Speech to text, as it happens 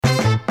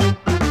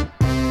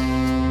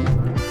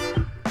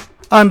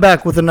I'm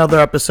back with another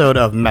episode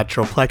of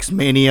Metroplex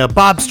Mania.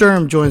 Bob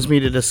Sturm joins me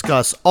to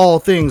discuss all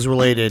things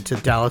related to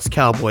Dallas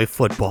Cowboy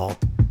football.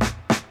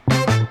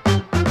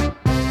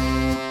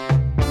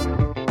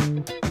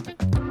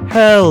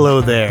 Hello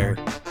there,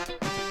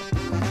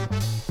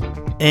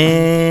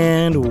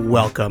 and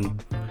welcome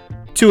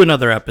to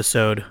another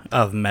episode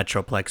of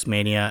Metroplex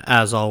Mania.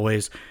 As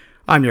always,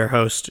 I'm your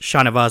host,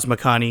 Shanavaz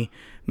Makhani.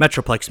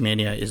 Metroplex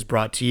Mania is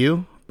brought to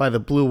you by the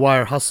Blue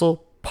Wire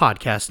Hustle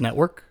Podcast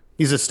Network.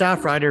 He's a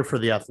staff writer for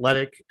The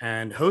Athletic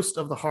and host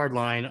of The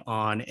Hardline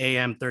on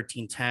AM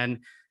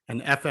 1310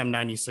 and FM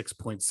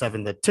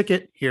 96.7 The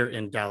Ticket here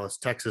in Dallas,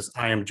 Texas.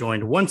 I am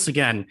joined once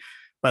again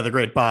by the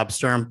great Bob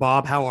Sturm.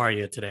 Bob, how are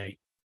you today?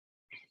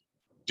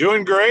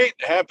 Doing great.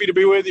 Happy to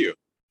be with you.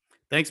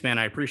 Thanks, man.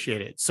 I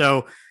appreciate it.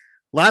 So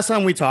last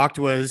time we talked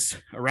was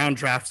around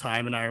draft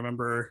time, and I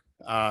remember,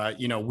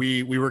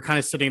 we were kind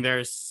of sitting there,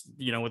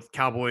 with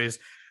Cowboys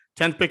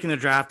 10th pick in the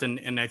draft,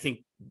 and I think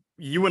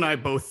you and I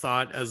both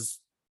thought, as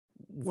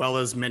well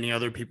as many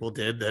other people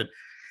did, that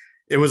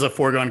it was a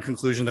foregone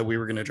conclusion that we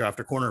were going to draft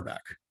a cornerback.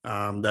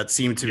 That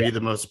seemed to be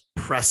the most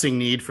pressing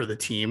need for the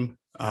team.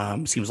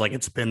 Seems like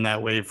it's been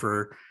that way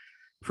for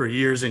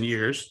years and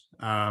years.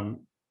 And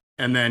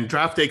then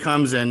draft day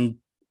comes and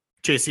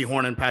J.C.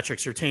 Horn and Patrick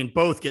Surtain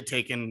both get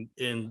taken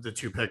in the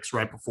two picks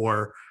right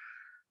before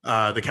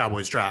the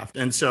Cowboys draft.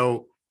 And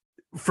so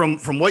from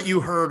what you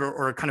heard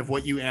or kind of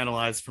what you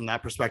analyzed from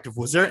that perspective,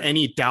 was there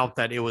any doubt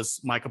that it was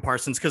Micah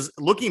Parsons? Because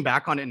looking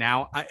back on it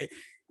now,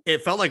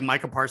 it felt like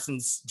Micah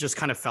Parsons just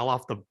kind of fell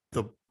off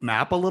the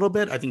map a little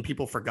bit. I think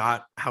people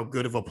forgot how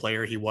good of a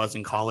player he was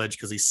in college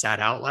because he sat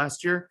out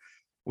last year.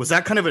 Was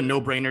that kind of a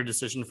no-brainer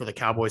decision for the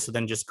Cowboys to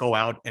then just go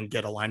out and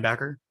get a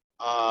linebacker?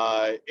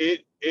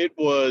 It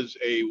was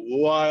a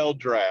wild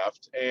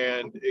draft,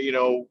 and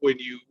when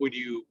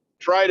you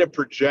try to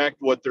project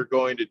what they're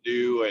going to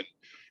do and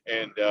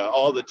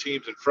all the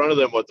teams in front of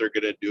them what they're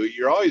going to do,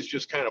 you're always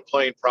just kind of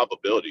playing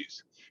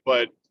probabilities.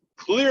 But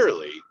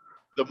clearly,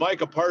 the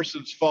Micah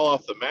Parsons fall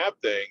off the map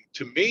thing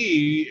to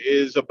me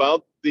is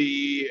about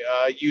the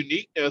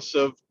uniqueness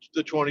of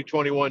the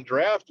 2021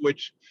 draft,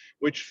 which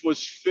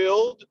was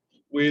filled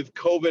with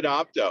COVID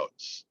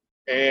opt-outs.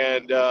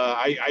 And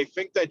I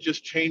think that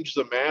just changed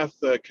the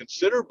math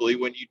considerably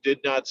when you did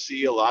not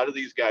see a lot of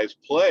these guys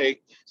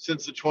play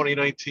since the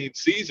 2019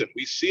 season.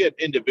 We see it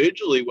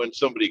individually when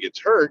somebody gets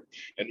hurt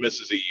and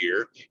misses a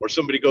year, or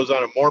somebody goes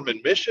on a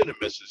Mormon mission and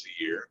misses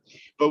a year,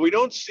 but we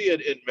don't see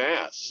it in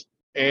mass.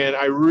 And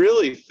I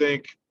really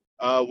think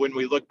when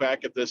we look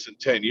back at this in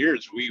 10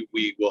 years,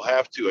 we will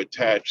have to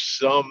attach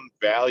some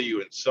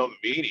value and some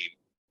meaning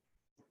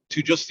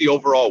to just the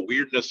overall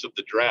weirdness of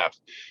the draft.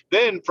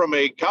 Then from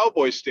a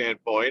Cowboys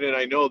standpoint, and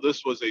I know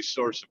this was a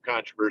source of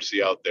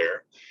controversy out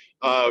there,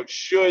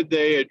 should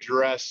they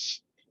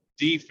address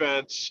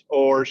defense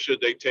or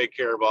should they take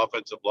care of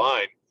offensive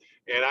line?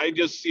 And I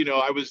just,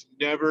 I was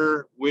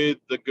never with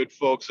the good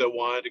folks that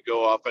wanted to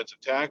go offensive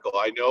tackle.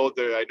 I know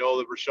that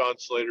Rashawn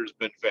Slater's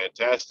been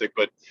fantastic,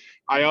 but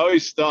I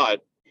always thought,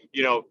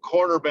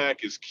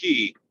 cornerback is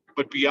key.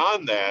 But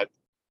beyond that,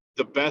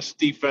 the best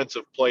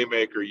defensive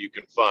playmaker you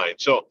can find.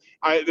 So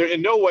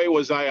in no way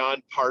was I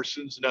on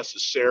Parsons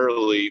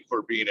necessarily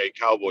for being a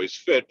Cowboys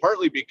fit,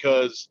 partly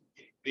because,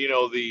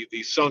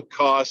 the sunk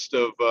cost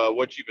of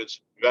what you've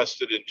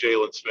invested in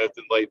Jaylon Smith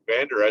and Leighton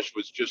Vander Esch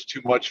was just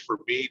too much for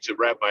me to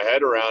wrap my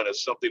head around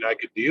as something I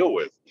could deal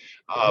with.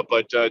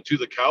 But to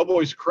the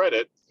Cowboys'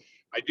 credit,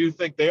 I do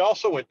think they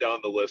also went down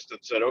the list and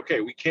said,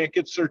 okay, we can't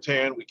get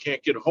Surtain, we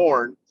can't get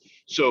Horn,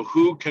 so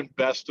who can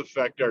best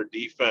affect our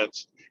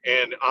defense?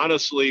 And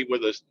honestly,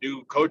 with a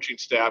new coaching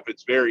staff,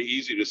 it's very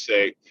easy to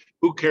say,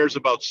 who cares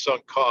about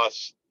sunk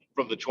costs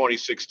from the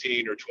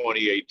 2016 or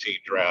 2018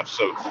 draft?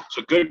 So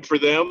good for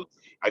them.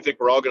 I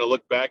think we're all going to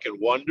look back and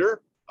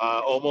wonder,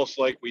 almost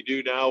like we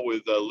do now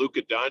with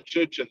Luka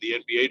Doncic and the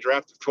NBA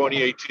draft of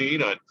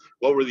 2018, on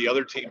what were the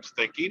other teams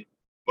thinking.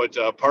 But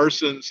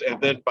Parsons,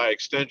 and then by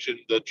extension,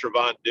 the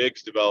Trevon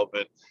Diggs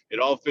development, it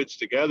all fits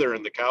together.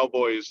 And the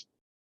Cowboys,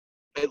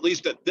 at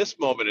least at this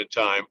moment in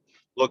time,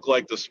 look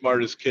like the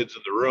smartest kids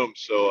in the room.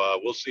 So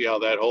we'll see how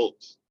that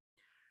holds.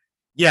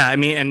 Yeah, I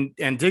mean,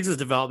 and Diggs'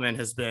 development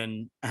has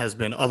been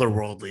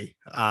otherworldly.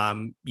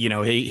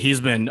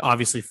 He's been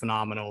obviously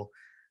phenomenal.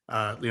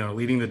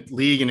 Leading the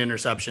league in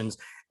interceptions.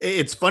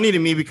 It's funny to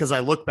me because I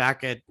look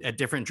back at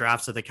different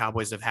drafts that the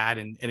Cowboys have had,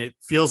 and it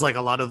feels like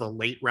a lot of the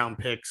late round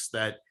picks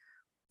that,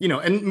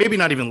 and maybe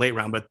not even late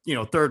round, but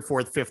third,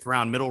 fourth, fifth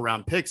round, middle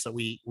round picks that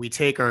we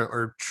take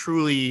are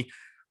truly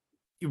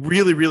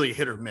really, really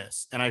hit or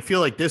miss. And I feel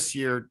like this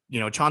year,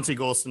 Chauncey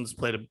Golston's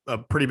played a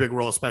pretty big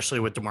role, especially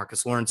with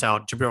DeMarcus Lawrence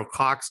out. Jabril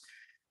Cox,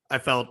 I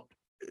felt,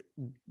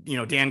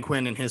 Dan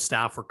Quinn and his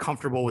staff were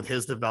comfortable with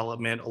his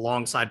development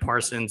alongside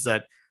Parsons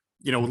that,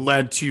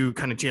 led to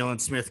kind of Jaylon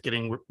Smith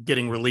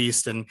getting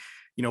released, and,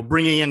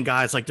 bringing in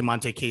guys like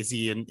DeMonte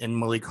Casey and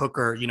Malik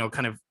Hooker,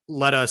 kind of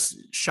let us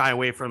shy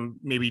away from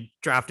maybe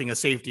drafting a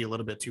safety a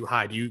little bit too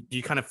high. Do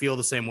you kind of feel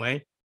the same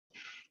way?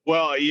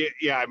 Well,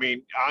 yeah. I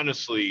mean,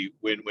 honestly,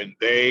 when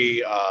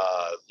they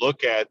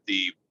look at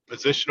the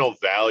positional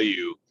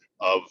value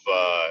of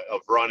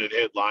run and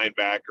hit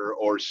linebacker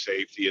or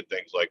safety and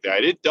things like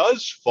that. It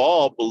does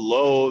fall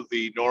below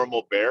the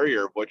normal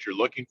barrier of what you're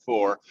looking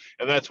for,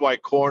 and that's why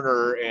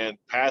corner and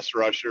pass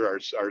rusher are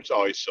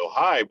always so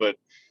high. But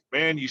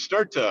man, you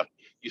start to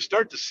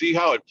see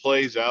how it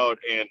plays out,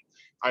 and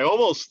I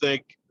almost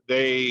think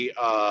they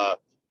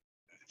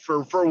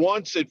for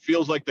once it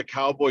feels like the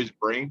Cowboys'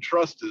 brain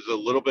trust is a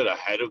little bit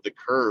ahead of the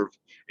curve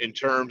in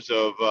terms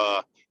of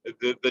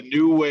the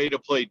new way to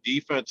play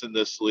defense in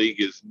this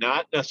league is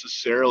not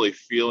necessarily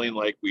feeling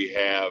like we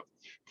have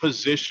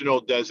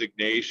positional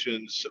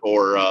designations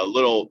or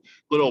little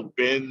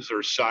bins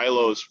or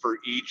silos for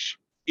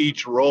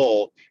each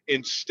role.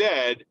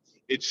 Instead,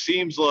 it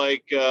seems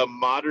like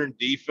modern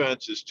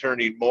defense is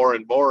turning more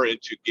and more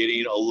into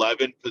getting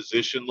 11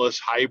 positionless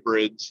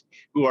hybrids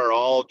who are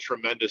all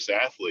tremendous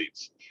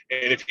athletes.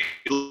 And if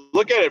you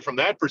look at it from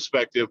that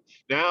perspective,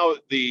 now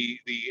the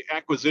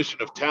acquisition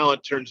of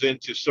talent turns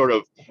into sort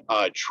of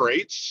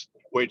traits,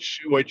 which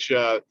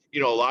a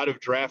lot of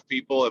draft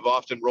people have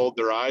often rolled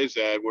their eyes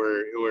at,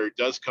 where it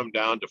does come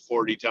down to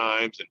 40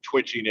 times and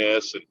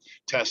twitchiness and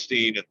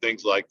testing and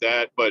things like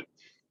that. But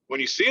when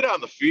you see it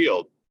on the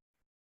field,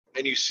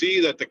 and you see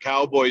that the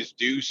Cowboys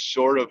do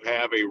sort of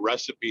have a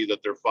recipe that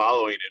they're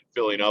following in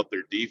filling out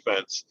their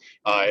defense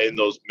in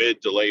those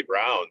mid to late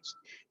rounds,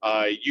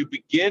 you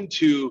begin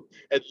to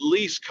at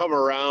least come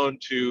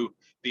around to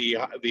the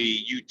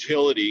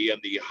utility and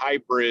the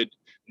hybrid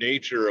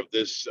nature of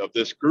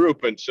this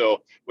group. And so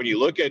when you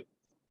look at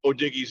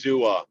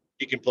Odigizua,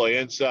 he can play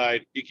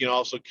inside. He can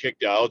also kick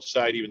to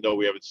outside, even though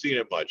we haven't seen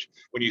it much.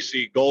 When you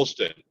see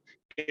Golston,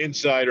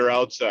 inside or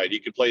outside, he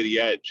can play the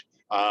edge.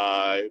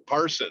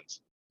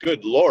 Parsons,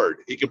 good Lord,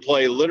 he can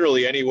play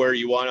literally anywhere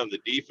you want on the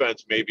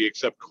defense, maybe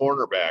except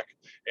cornerback.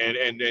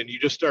 And you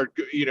just start,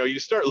 you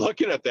start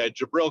looking at that.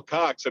 Jabril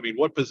Cox, I mean,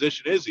 what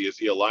position is he? Is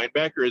he a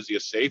linebacker? Is he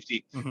a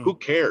safety? Mm-hmm. Who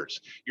cares?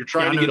 You're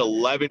trying to get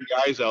 11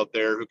 guys out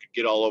there who can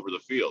get all over the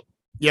field.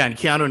 Yeah, and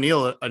Keanu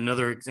Neal,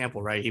 another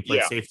example, right? He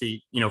played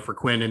safety, for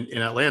Quinn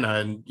in Atlanta,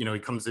 and he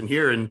comes in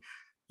here and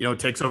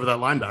takes over that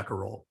linebacker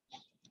role.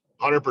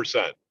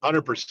 100%,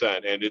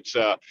 and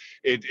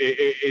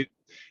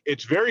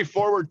it's very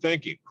forward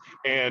thinking,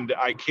 and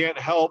I can't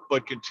help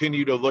but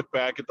continue to look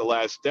back at the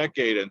last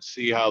decade and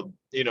see how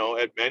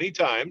at many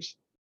times,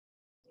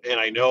 and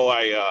I know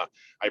I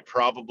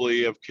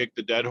probably have kicked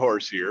the dead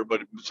horse here,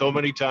 but so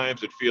many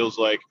times it feels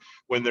like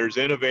when there's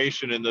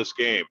innovation in this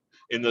game,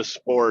 in this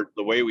sport,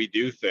 the way we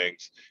do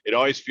things, it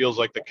always feels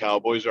like the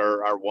Cowboys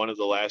are one of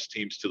the last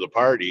teams to the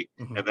party.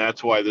 Mm-hmm. And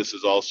that's why this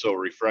is also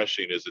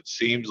refreshing, is it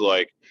seems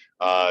like,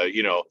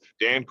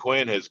 Dan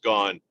Quinn has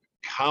gone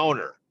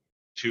counter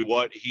to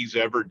what he's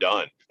ever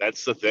done.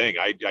 That's the thing.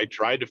 I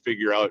tried to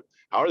figure out,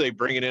 how are they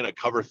bringing in a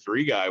cover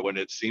 3 guy when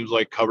it seems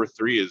like cover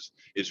 3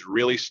 is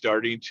really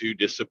starting to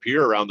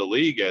disappear around the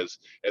league as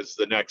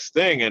the next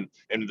thing. And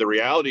the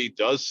reality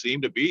does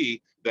seem to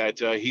be that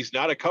he's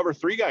not a cover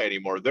 3 guy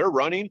anymore. They're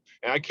running,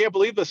 and I can't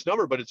believe this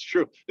number, but it's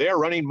true. They are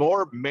running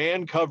more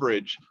man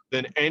coverage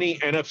than any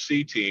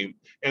NFC team,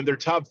 and they're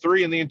top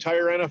 3 in the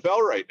entire NFL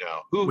right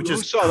now. Which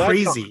is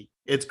crazy.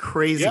 It's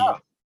crazy. Yeah,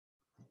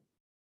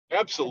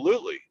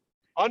 absolutely.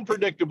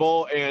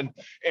 Unpredictable. And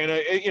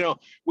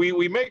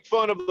we make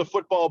fun of the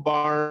football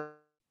barn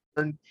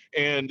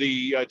and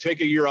the take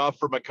a year off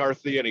for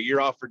McCarthy and a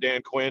year off for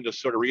Dan Quinn to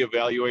sort of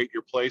reevaluate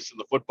your place in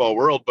the football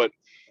world. But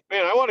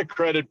man, I want to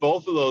credit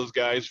both of those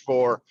guys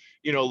for,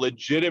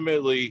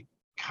 legitimately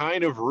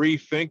kind of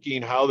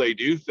rethinking how they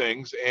do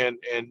things. And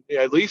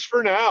at least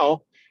for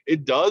now,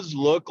 it does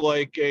look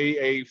like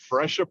a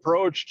fresh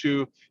approach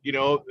to,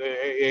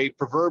 a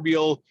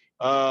proverbial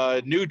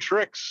new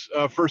tricks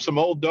for some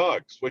old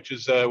dogs, which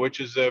is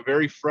a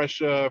very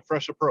fresh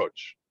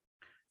approach.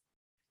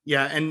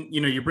 Yeah, and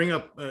you bring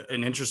up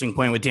an interesting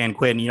point with Dan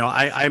Quinn.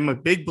 I'm a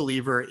big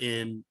believer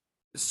in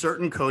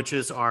certain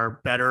coaches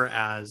are better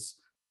as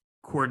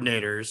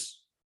coordinators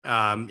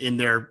in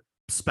their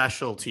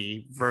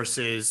specialty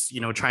versus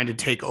trying to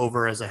take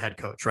over as a head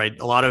coach, right?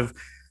 A lot of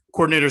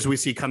coordinators we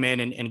see come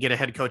in and get a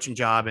head coaching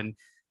job, and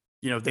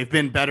they've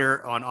been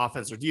better on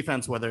offense or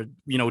defense, whether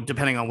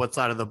depending on what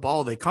side of the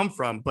ball they come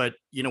from. But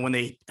when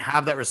they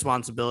have that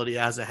responsibility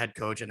as a head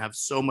coach and have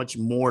so much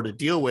more to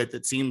deal with,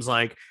 it seems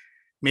like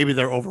maybe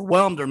they're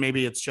overwhelmed, or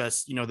maybe it's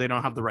just they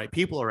don't have the right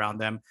people around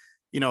them.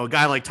 A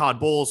guy like Todd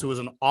Bowles, who was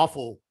an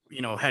awful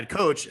head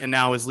coach and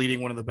now is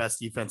leading one of the best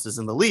defenses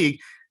in the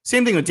league.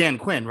 Same thing with Dan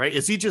Quinn, right?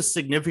 Is he just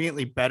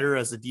significantly better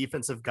as a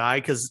defensive guy?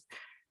 Because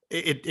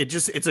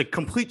it's a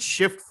complete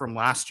shift from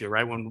last year,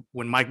 right?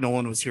 When Mike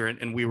Nolan was here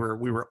and we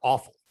were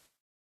awful.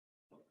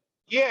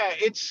 Yeah,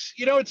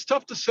 it's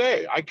tough to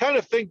say. I kind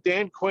of think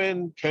Dan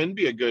Quinn can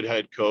be a good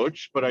head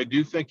coach, but I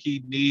do think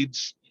he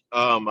needs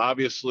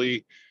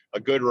obviously a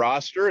good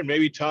roster, and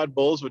maybe Todd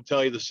Bowles would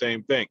tell you the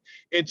same thing.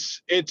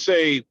 It's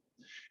a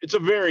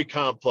very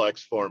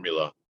complex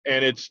formula,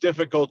 and it's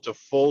difficult to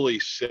fully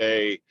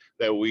say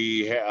that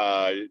we,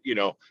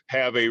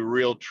 have a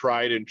real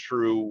tried and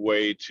true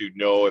way to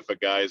know if a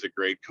guy is a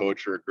great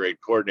coach or a great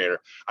coordinator.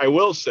 I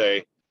will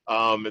say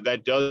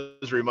That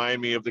does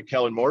remind me of the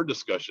Kellen Moore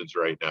discussions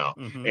right now.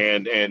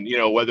 Mm-hmm.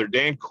 And whether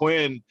Dan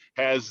Quinn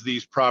has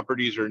these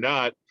properties or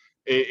not,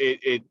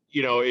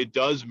 it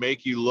does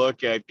make you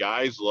look at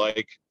guys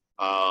like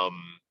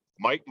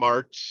Mike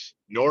Martz,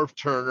 Norv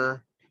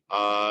Turner,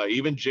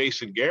 even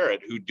Jason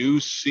Garrett, who do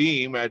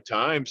seem at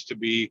times to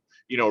be,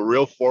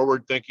 real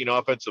forward-thinking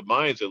offensive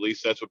minds. At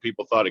least that's what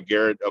people thought of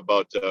Garrett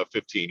about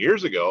 15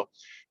 years ago.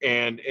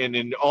 And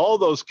in all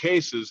those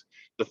cases,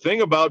 the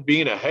thing about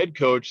being a head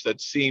coach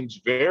that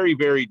seems very,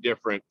 very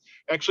different,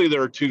 actually,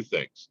 there are two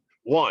things.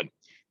 One,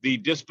 the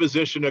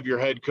disposition of your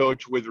head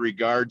coach with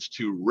regards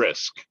to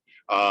risk.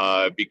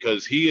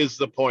 Because he is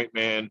the point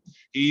man.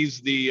 He's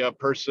the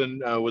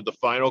person with the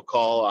final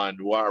call on,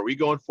 are we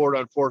going for it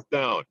on fourth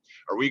down?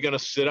 Are we going to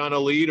sit on a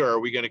lead, or are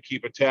we going to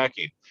keep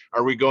attacking?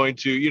 Are we going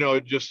to,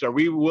 are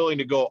we willing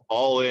to go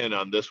all in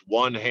on this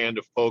one hand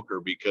of poker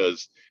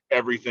because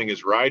everything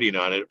is riding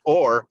on it?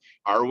 Or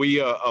are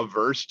we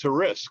averse to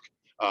risk?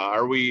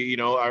 Are we,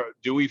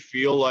 do we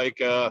feel like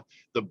the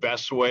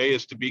best way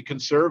is to be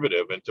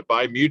conservative and to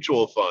buy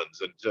mutual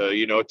funds and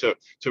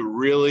to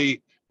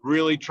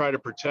really try to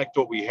protect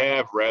what we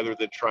have rather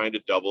than trying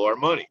to double our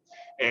money?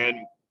 And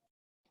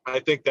I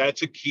think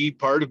that's a key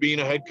part of being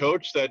a head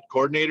coach that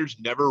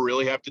coordinators never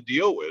really have to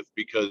deal with,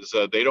 because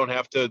they don't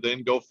have to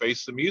then go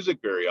face the music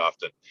very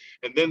often.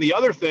 And then the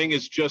other thing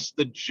is just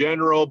the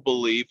general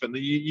belief, and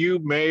you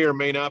may or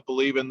may not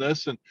believe in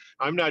this, and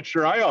I'm not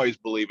sure I always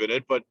believe in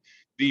it, but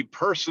the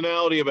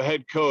personality of a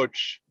head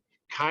coach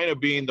kind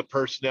of being the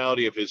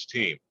personality of his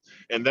team.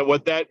 And that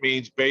what that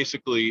means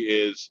basically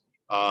is,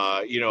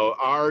 are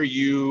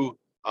you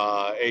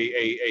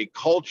a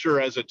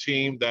culture as a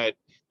team that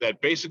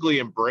basically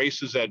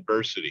embraces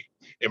adversity,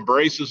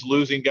 embraces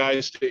losing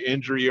guys to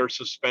injury or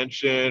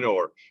suspension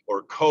or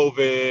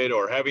COVID,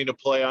 or having to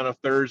play on a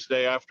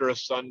Thursday after a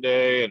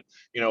Sunday, and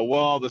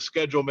the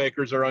schedule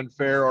makers are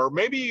unfair, or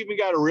maybe even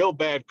got a real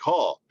bad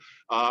call.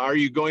 Are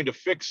you going to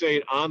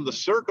fixate on the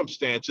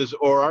circumstances,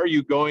 or are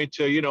you going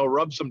to,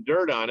 rub some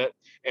dirt on it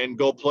and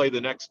go play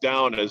the next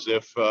down as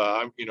if,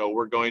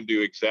 we're going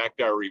to exact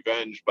our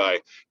revenge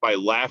by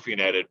laughing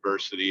at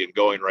adversity and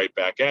going right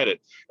back at it?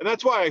 And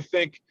that's why I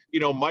think,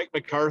 Mike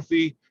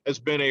McCarthy has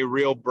been a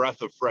real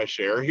breath of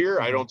fresh air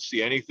here. I don't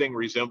see anything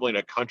resembling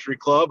a country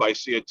club. I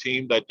see a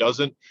team that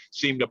doesn't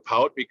seem to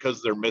pout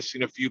because they're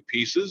missing a few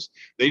pieces.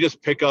 They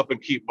just pick up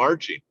and keep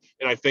marching.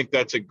 And I think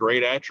that's a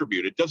great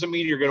attribute. It doesn't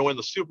mean you're going to win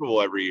the Super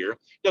Bowl every year. It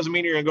doesn't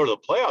mean you're going to go to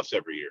the playoffs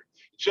every year.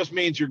 It just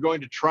means you're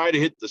going to try to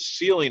hit the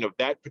ceiling of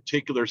that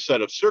particular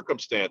set of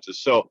circumstances.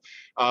 So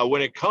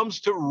when it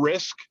comes to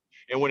risk,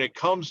 and when it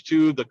comes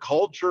to the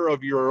culture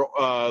of your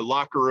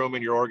locker room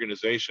and your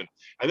organization,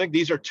 I think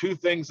these are two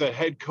things that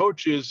head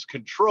coaches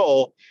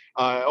control,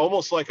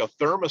 almost like a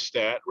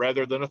thermostat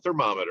rather than a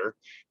thermometer.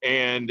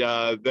 And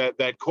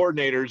that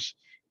coordinators,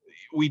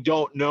 we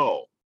don't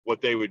know what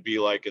they would be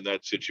like in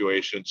that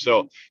situation.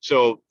 So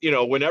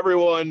when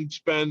everyone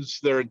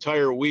spends their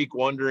entire week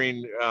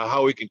wondering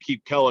how we can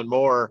keep Kellen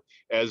Moore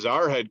as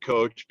our head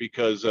coach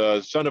because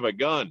son of a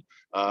gun,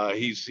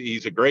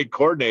 he's a great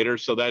coordinator,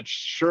 so that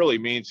surely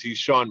means he's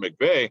Sean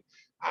McVay.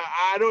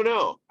 I don't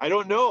know. I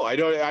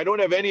don't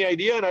have any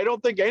idea, and I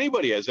don't think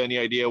anybody has any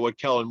idea what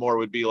Kellen Moore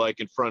would be like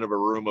in front of a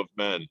room of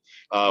men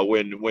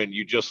when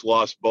you just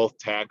lost both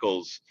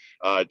tackles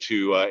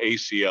to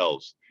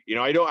ACLs.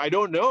 I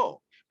don't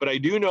know. But I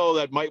do know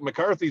that Mike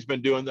McCarthy's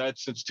been doing that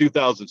since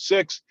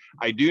 2006.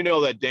 I do know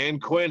that Dan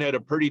Quinn had a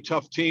pretty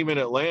tough team in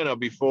Atlanta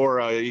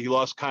before he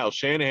lost Kyle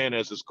Shanahan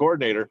as his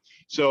coordinator.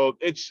 So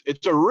it's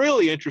a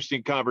really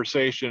interesting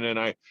conversation,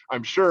 and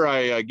I'm sure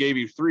I gave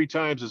you 3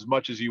 times as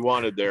much as you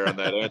wanted there on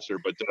that answer.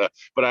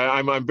 But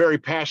I'm very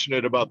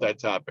passionate about that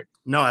topic.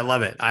 No, I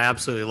love it. I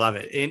absolutely love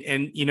it.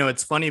 And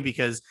it's funny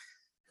because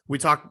we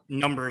talk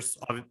numbers,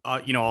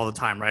 all the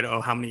time, right? Oh,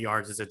 how many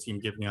yards is a team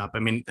giving up? I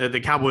mean, the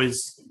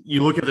Cowboys,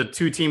 you look at the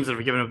 2 teams that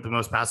have given up the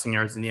most passing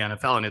yards in the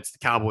NFL, and it's the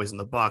Cowboys and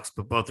the Bucs,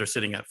 but both are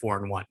sitting at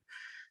 4-1.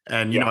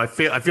 And, I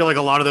feel like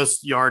a lot of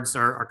those yards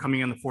are coming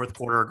in the fourth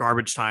quarter,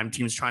 garbage time,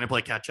 teams trying to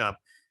play catch up.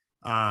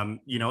 And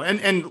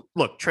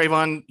look,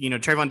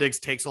 Trayvon Diggs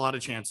takes a lot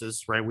of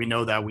chances, right? We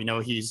know that. We know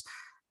he's,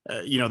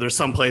 there's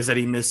some plays that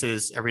he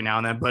misses every now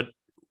and then, but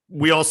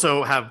we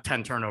also have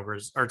 10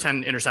 turnovers or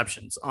 10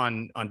 interceptions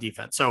on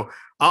defense. So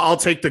I'll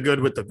take the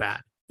good with the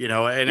bad,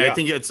 I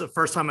think it's the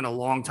first time in a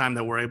long time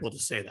that we're able to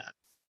say that.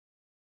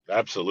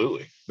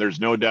 Absolutely.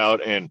 There's no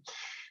doubt. And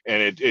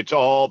it's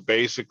all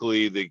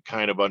basically the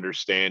kind of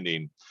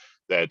understanding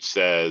that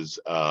says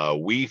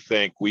we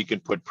think we can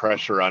put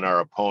pressure on our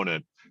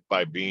opponent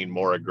by being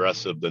more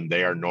aggressive than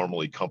they are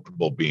normally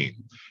comfortable being.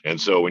 And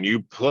so when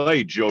you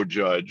play Joe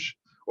Judge,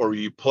 or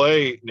you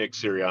play Nick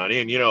Sirianni,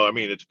 and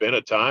it's been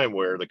a time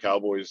where the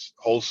Cowboys'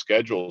 whole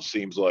schedule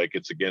seems like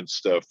it's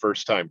against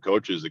first-time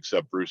coaches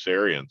except Bruce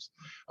Arians,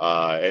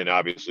 and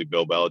obviously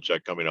Bill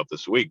Belichick coming up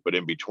this week. But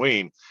in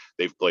between,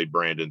 they've played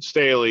Brandon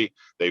Staley,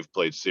 they've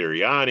played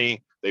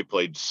Sirianni, they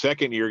played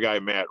second-year guy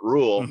Matt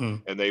Rule,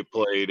 and they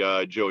played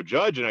Joe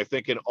Judge. And I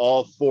think in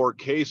all four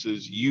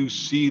cases, you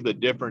see the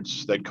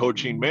difference that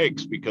coaching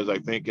makes, because I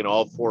think in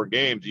all four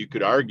games, you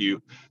could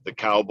argue the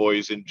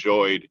Cowboys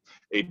enjoyed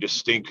a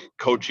distinct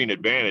coaching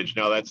advantage.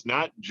 Now, that's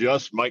not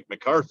just Mike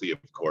McCarthy,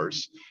 of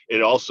course.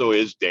 It also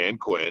is Dan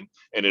Quinn,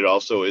 and it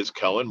also is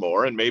Kellen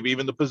Moore, and maybe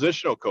even the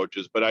positional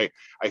coaches. But I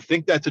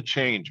think that's a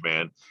change,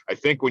 man. I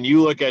think when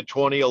you look at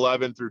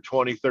 2011 through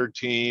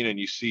 2013 and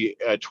you see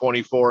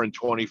 24 and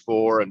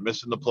 24 and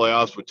missing the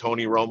playoffs with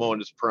Tony Romo in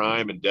his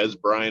prime and Des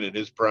Bryant in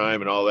his prime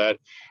and all that,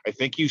 I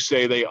think you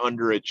say they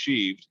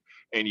underachieved.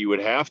 And you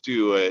would have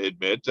to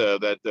admit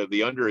that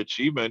the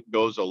underachievement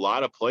goes a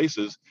lot of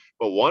places,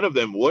 but one of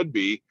them would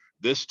be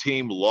this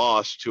team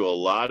lost to a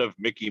lot of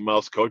Mickey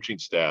Mouse coaching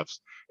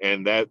staffs,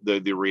 and that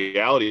the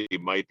reality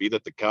might be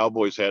that the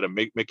Cowboys had a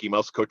Mickey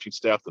Mouse coaching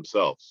staff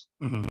themselves.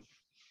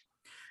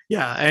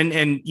 Yeah,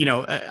 and you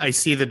know, I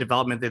see the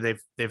development that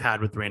they've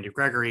had with Randy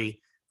Gregory,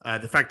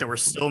 the fact that we're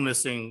still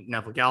missing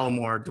Neville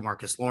Gallimore,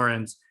 DeMarcus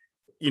Lawrence.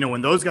 You know,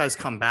 when those guys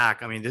come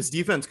back, I mean, this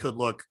defense could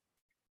look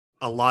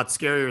a lot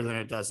scarier than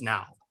it does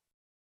now.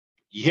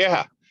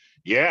 Yeah,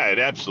 it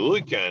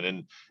absolutely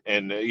can.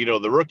 And you know,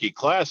 the rookie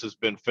class has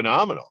been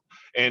phenomenal.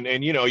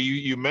 And you know,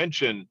 you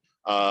mentioned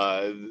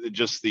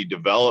just the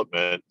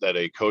development that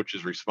a coach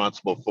is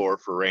responsible for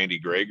Randy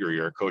Gregory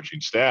or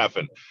coaching staff.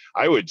 And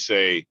I would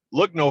say,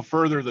 look no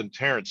further than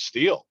Terrence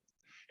Steele.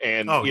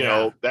 And you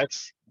know,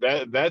 that's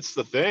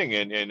the thing.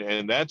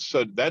 And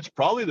that's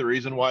probably the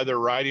reason why they're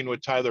riding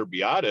with Tyler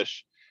Biadasz,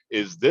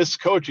 is this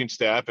coaching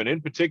staff, and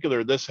in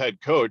particular this head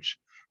coach,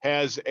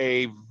 has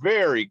a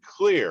very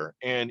clear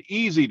and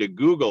easy to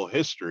Google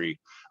history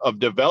of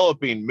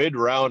developing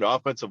mid-round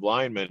offensive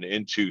linemen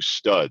into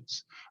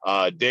studs.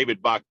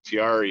 David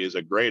Bakhtiari is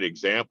a great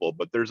example,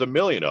 but there's a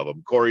million of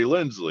them. Corey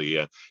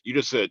Linsley, you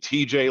just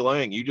TJ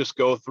Lang, you just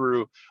go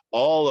through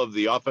all of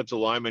the offensive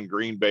linemen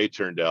Green Bay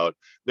turned out.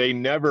 They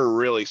never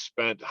really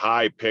spent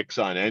high picks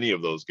on any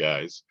of those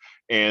guys.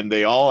 And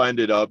they all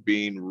ended up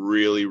being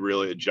really,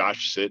 really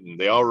Josh Sitton.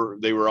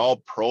 They were all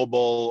Pro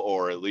Bowl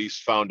or at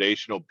least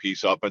foundational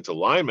piece offensive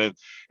linemen.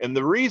 And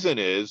the reason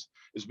is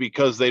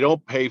because they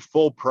don't pay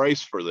full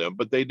price for them,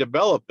 but they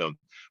develop them.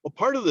 Well,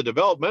 part of the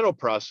developmental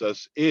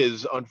process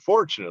is,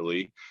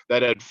 unfortunately,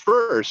 that at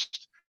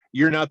first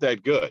you're not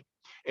that good.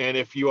 And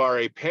if you are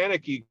a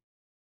panicky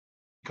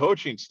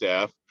coaching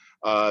staff,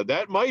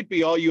 that might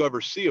be all you ever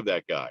see of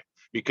that guy,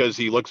 because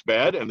he looks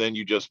bad, and then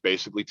you just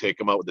basically take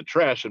him out with the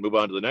trash and move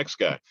on to the next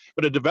guy.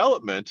 But a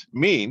development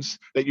means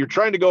that you're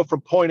trying to go from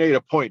point A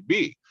to point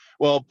B.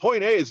 Well,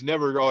 point A is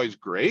never always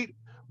great,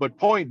 but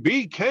point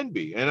B can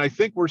be. And I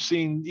think we're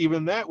seeing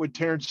even that with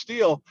Terrence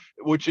Steele,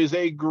 which is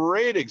a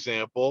great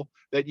example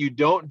that you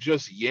don't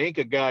just yank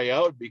a guy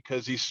out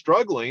because he's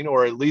struggling,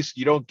 or at least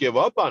you don't give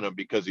up on him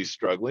because he's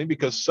struggling,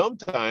 because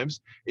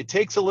sometimes it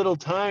takes a little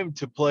time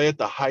to play at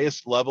the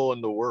highest level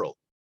in the world.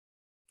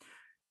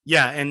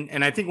 Yeah,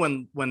 and I think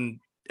when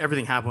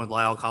everything happened with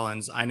Lyle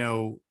Collins, I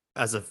know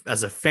as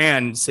a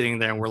fan sitting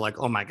there, and we're like,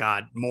 oh my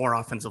God, more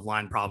offensive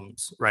line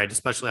problems, right?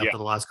 Especially after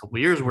the last couple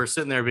of years, we're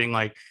sitting there being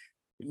like,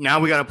 now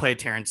we got to play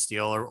Terrence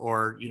Steele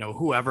or you know,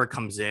 whoever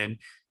comes in.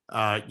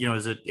 You know,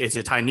 is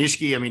it Ty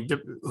Nishke? I mean,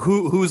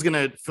 who's going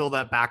to fill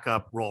that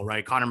backup role,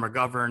 right? Connor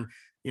McGovern,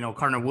 you know,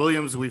 Connor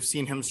Williams. We've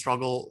seen him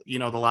struggle, you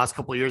know, the last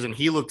couple of years, and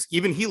he looks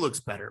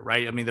better,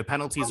 right? I mean, the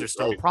penalties are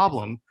still a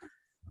problem.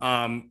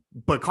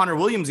 But Connor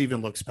Williams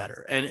even looks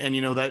better. And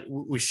you know, that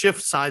we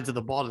shift sides of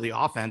the ball to the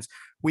offense.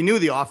 We knew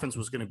the offense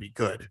was going to be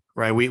good,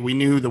 right? We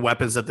knew the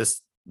weapons that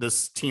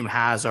this team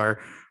has are,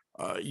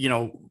 you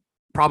know,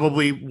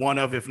 probably one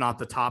of, if not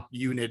the top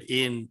unit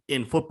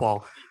in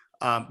football.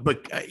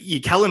 But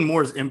Kellen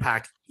Moore's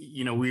impact,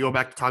 you know, we go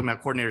back to talking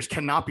about coordinators,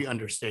 cannot be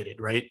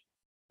understated, right?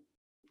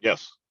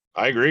 Yes,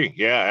 I agree.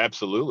 Yeah,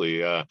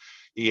 absolutely.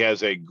 He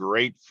has a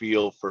great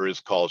feel for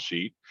his call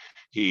sheet.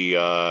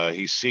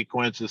 He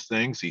sequences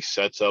things, he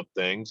sets up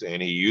things, and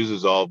he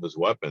uses all of his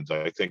weapons.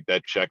 I think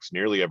that checks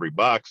nearly every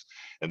box.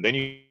 And then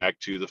you back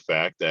to the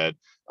fact that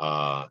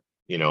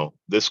you know,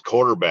 this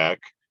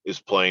quarterback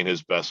is playing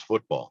his best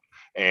football.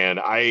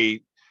 And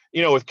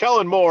you know, with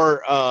Kellen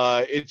Moore,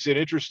 it's an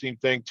interesting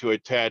thing to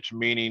attach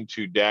meaning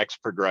to Dak's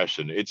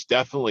progression. It's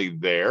definitely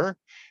there,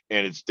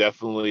 and it's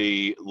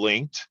definitely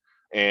linked,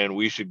 and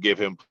we should give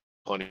him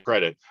plenty of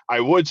credit. I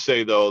would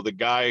say, though, the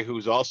guy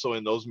who's also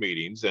in those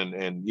meetings,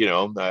 and you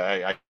know,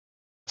 I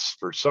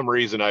for some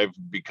reason I've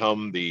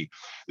become the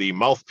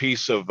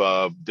mouthpiece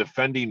of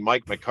defending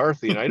Mike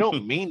McCarthy, and I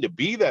don't mean to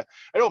be that.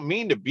 I don't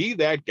mean to be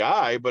that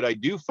guy, but I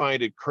do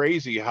find it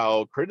crazy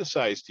how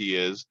criticized he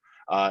is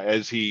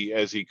as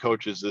he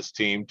coaches this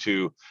team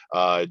to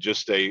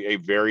just a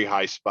very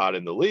high spot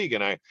in the league.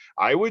 And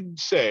I would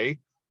say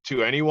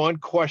to anyone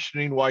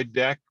questioning why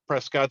Dak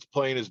Prescott's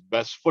playing his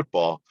best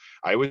football,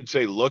 I would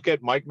say look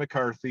at Mike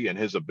McCarthy and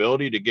his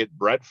ability to get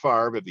Brett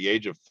Favre at the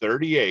age of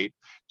 38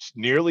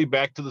 nearly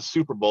back to the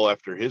Super Bowl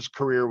after his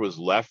career was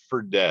left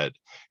for dead.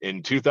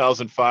 In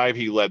 2005,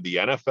 he led the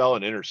NFL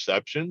in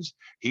interceptions.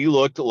 He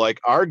looked like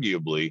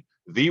arguably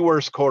the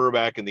worst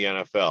quarterback in the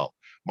NFL.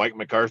 Mike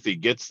McCarthy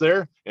gets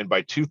there, and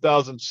by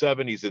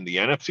 2007, he's in the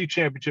NFC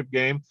Championship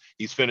game.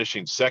 He's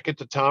finishing second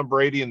to Tom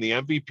Brady in the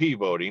MVP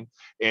voting,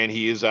 and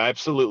he is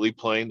absolutely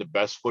playing the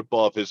best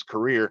football of his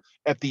career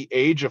at the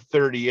age of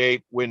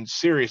 38, when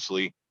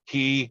seriously,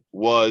 he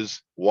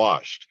was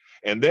washed.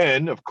 And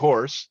then, of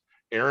course,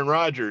 Aaron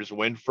Rodgers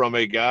went from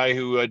a guy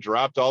who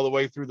dropped all the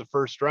way through the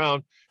first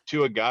round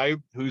to a guy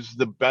who's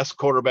the best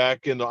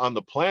quarterback on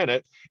the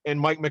planet. And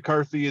Mike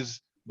McCarthy is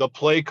the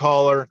play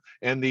caller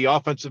and the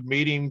offensive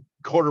meeting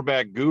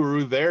quarterback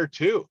guru there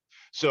too.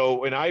 So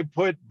when I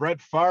put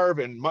Brett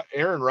Favre and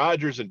Aaron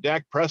Rodgers and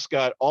Dak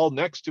Prescott all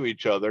next to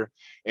each other,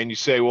 and you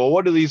say, well,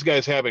 what do these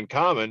guys have in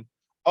common?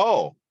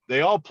 Oh,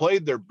 they all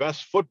played their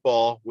best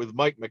football with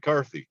Mike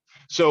McCarthy.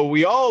 So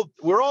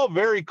we're all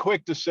very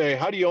quick to say,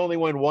 how do you only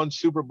win one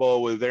Super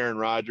Bowl with Aaron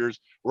Rodgers?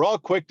 We're all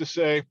quick to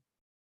say,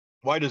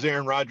 why does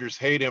Aaron Rodgers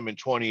hate him in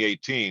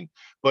 2018?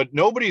 But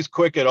nobody's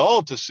quick at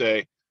all to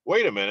say,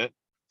 wait a minute,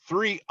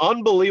 3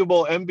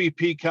 unbelievable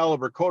MVP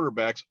caliber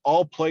quarterbacks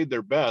all played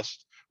their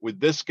best with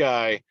this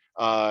guy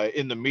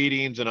in the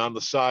meetings and on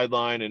the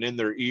sideline and in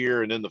their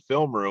ear and in the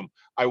film room.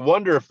 I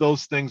wonder if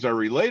those things are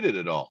related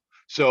at all.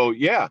 So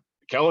yeah,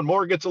 Kellen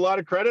Moore gets a lot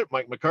of credit.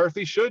 Mike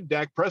McCarthy should,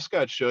 Dak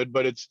Prescott should,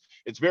 but it's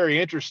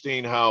very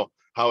interesting how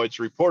it's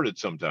reported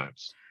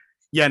sometimes.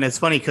 Yeah, and it's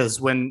funny because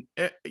when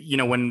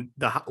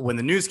the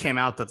news came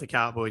out that the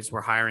Cowboys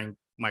were hiring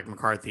Mike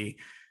McCarthy,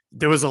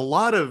 there was a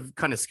lot of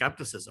kind of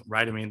skepticism,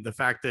 right? I mean, the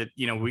fact that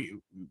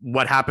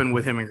what happened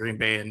with him in Green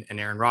Bay and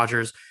Aaron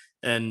Rodgers,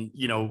 and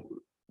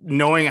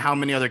knowing how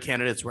many other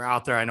candidates were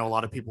out there, I know a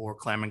lot of people were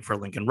clamoring for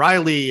Lincoln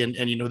Riley, and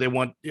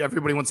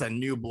everybody wants that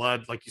new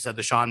blood, like you said,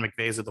 the Sean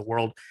McVays of the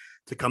world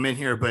to come in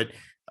here, but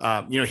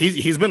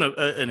he's been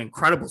an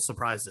incredible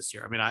surprise this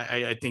year. I mean,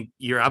 I think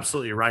you're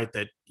absolutely right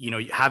that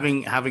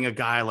having a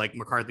guy like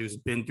McCarthy who's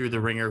been through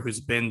the ringer,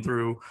 who's been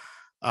through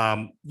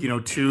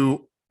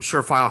 2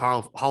 surefire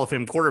Hall of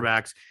Fame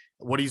quarterbacks,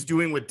 what he's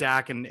doing with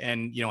Dak and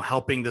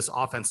helping this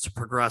offense to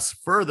progress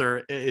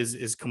further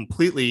is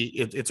completely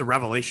it's a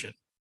revelation.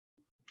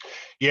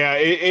 Yeah,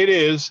 it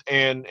is,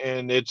 and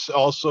it's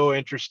also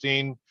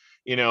interesting,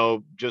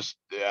 just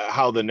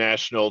how the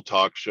national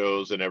talk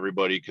shows and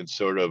everybody can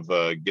sort of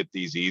get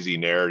these easy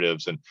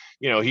narratives. And,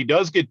 he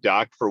does get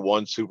docked for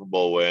 1 Super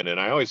Bowl win. And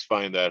I always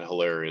find that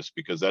hilarious,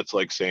 because that's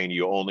like saying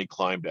you only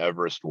climbed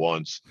Everest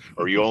once,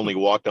 or you only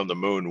walked on the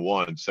moon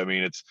once. I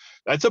mean,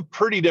 that's a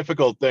pretty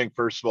difficult thing,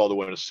 first of all, to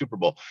win a Super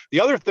Bowl.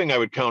 The other thing I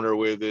would counter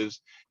with is,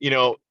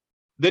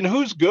 then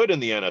who's good in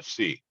the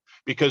NFC?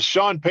 Because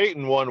Sean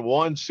Payton won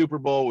 1 Super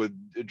Bowl with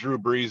Drew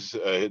Brees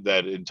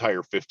that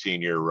entire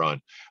 15-year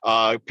run.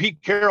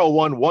 Pete Carroll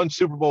won 1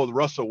 Super Bowl with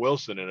Russell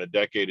Wilson in a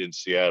decade in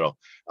Seattle.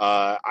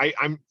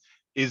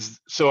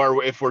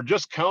 If we're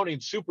just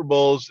counting Super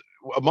Bowls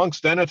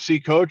amongst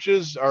NFC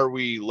coaches, are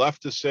we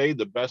left to say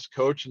the best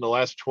coach in the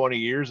last 20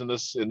 years in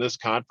this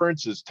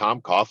conference is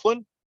Tom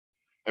Coughlin?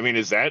 I mean,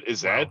 is that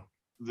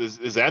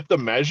the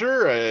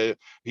measure?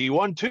 He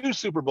won 2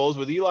 Super Bowls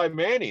with Eli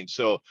Manning.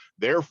 So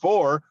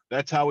therefore,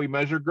 that's how we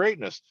measure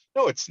greatness.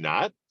 No, it's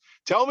not.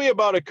 Tell me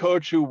about a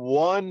coach who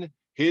won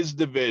his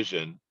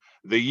division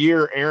the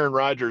year Aaron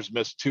Rodgers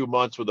missed 2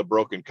 months with a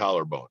broken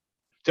collarbone.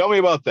 Tell me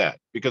about that,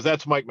 because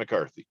that's Mike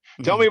McCarthy.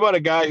 Mm-hmm. Tell me about a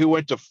guy who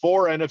went to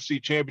 4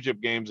 NFC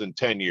Championship games in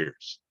 10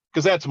 years,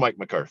 because that's Mike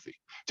McCarthy.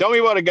 Tell me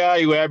about a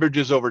guy who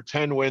averages over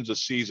 10 wins a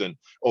season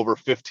over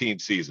 15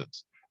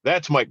 seasons.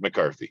 That's Mike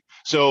McCarthy.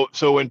 So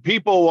when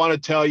people want to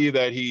tell you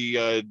that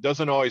he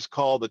doesn't always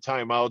call the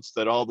timeouts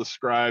that all the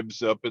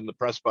scribes up in the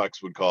press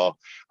box would call,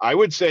 I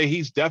would say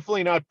he's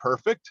definitely not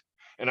perfect.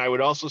 And I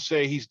would also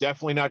say he's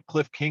definitely not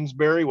Cliff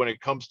Kingsbury when it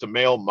comes to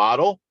male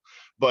model,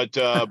 but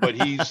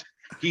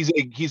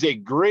he's a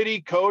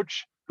gritty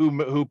coach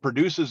who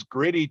produces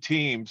gritty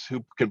teams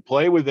who can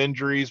play with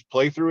injuries,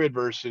 play through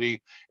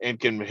adversity, and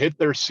can hit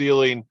their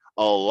ceiling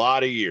a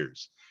lot of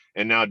years.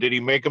 And now, did he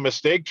make a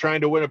mistake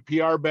trying to win a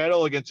PR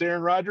battle against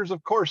Aaron Rodgers?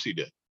 Of course he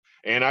did.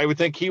 And I would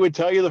think he would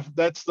tell you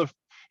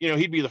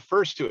he'd be the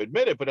first to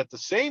admit it. But at the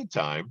same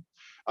time,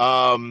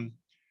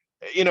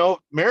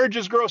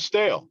 marriages grow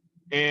stale.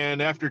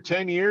 And after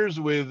 10 years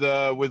with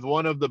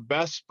one of the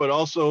best, but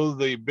also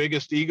the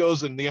biggest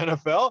egos in the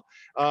NFL,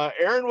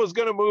 Aaron was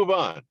going to move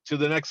on to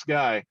the next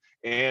guy.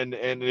 And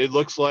it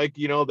looks like,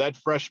 that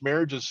fresh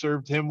marriage has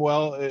served him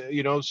well,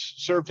 in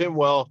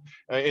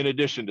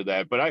addition to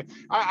that. But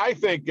I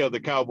think the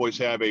Cowboys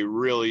have a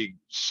really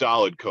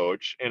solid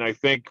coach. And I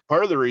think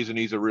part of the reason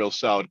he's a real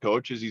solid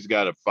coach is he's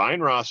got a fine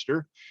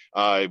roster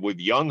with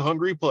young,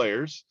 hungry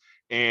players.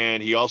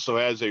 And he also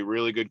has a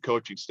really good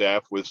coaching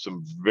staff with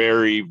some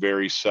very,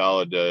 very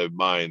solid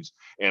minds.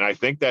 And I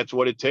think that's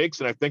what it takes.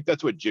 And I think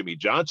that's what Jimmy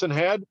Johnson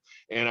had.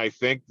 And I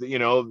think that,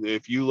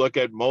 if you look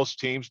at most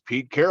teams,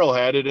 Pete Carroll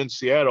had it in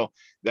Seattle.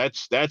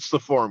 That's the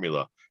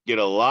formula. Get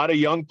a lot of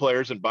young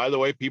players. And by the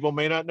way, people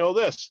may not know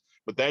this,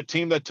 but that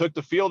team that took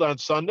the field on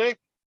Sunday,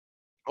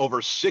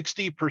 over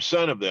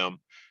 60% of them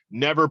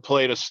never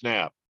played a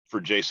snap for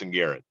Jason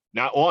Garrett.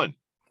 Not one.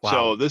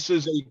 So Wow. this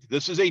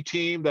is a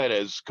team that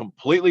has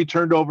completely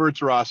turned over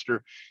its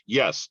roster.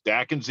 Yes,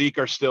 Dak and Zeke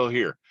are still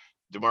here.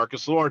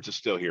 DeMarcus Lawrence is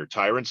still here.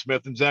 Tyron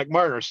Smith and Zach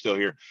Martin are still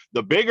here.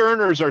 The big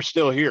earners are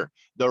still here.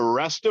 The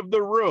rest of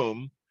the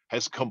room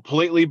has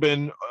completely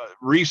been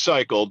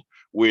recycled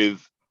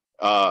with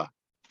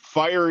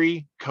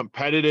fiery,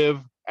 competitive,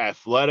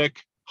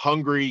 athletic,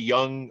 hungry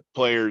young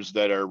players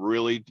that are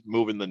really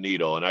moving the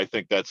needle. And I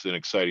think that's an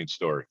exciting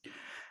story.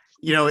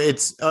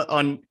 It's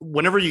on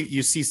whenever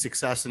you see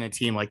success in a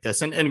team like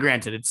this, and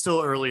granted, it's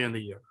still early in the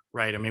year,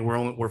 right? I mean,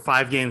 we're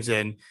 5 games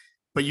in,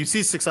 but you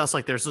see success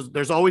like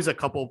there's always a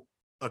couple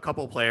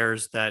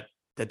players that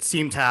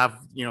seem to have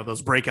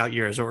those breakout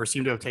years or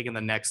seem to have taken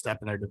the next step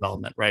in their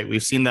development, right?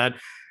 We've seen that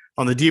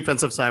on the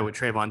defensive side with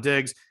Trayvon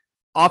Diggs.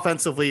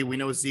 Offensively, we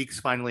know Zeke's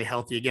finally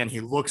healthy again.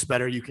 He looks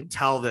better. You can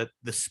tell that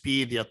the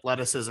speed, the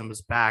athleticism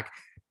is back.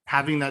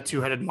 Having that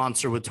two-headed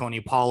monster with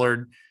Tony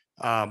Pollard,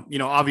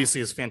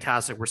 obviously is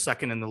fantastic. We're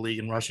second in the league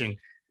in rushing,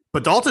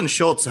 but Dalton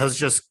Schultz has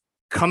just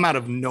come out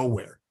of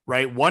nowhere,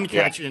 right? One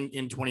Yeah. catch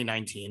in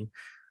 2019.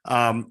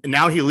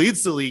 Now he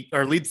leads the league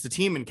or leads the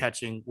team in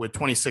catching with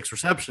 26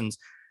 receptions.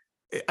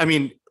 I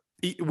mean,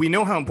 we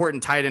know how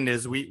important tight end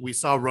is. We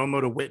saw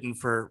Romo to Witten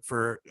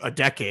for a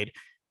decade.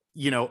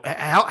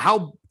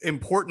 How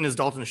important is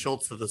Dalton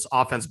Schultz to this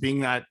offense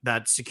being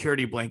that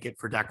security blanket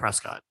for Dak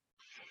Prescott?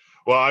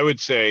 Well, I would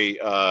say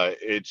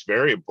it's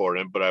very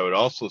important, but I would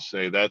also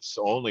say that's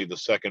only the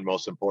second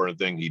most important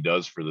thing he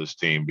does for this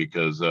team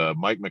because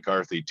Mike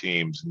McCarthy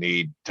teams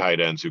need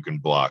tight ends who can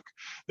block.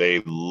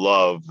 They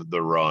love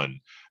the run.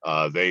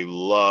 They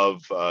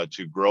love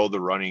to grow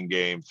the running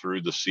game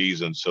through the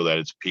season so that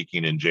it's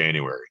peaking in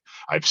January.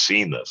 I've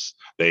seen this.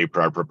 They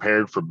are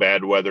prepared for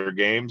bad weather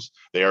games.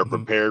 They are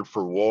prepared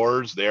for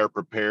wars. They are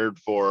prepared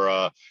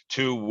for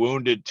two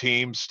wounded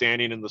teams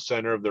standing in the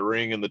center of the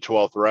ring in the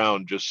 12th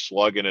round, just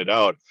slugging it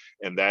out.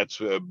 And that's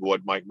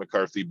what Mike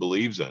McCarthy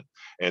believes in.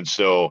 And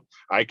so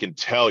I can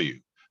tell you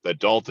that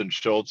Dalton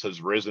Schultz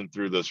has risen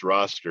through this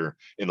roster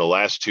in the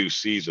last 2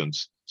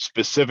 seasons,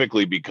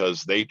 specifically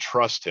because they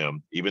trust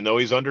him, even though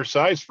he's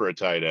undersized for a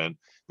tight end.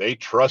 They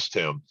trust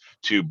him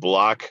to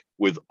block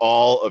with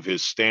all of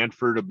his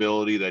Stanford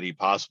ability that he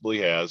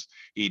possibly has.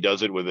 He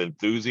does it with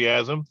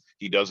enthusiasm.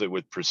 He does it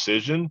with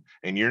precision.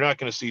 And you're not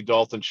going to see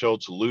Dalton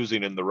Schultz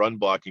losing in the run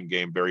blocking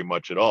game very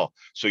much at all.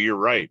 So you're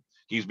right.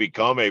 He's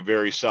become a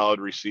very solid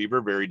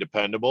receiver, very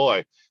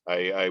dependable.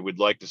 I would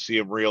like to see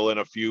him reel in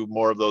a few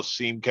more of those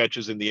seam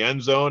catches in the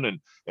end zone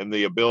and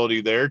the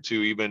ability there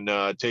to even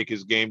take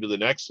his game to the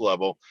next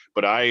level.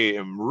 But I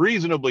am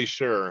reasonably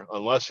sure,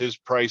 unless his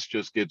price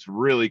just gets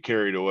really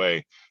carried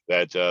away,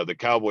 that the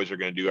Cowboys are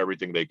going to do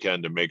everything they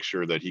can to make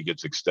sure that he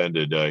gets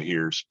extended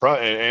here.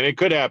 And it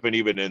could happen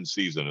even in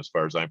season, as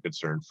far as I'm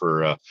concerned,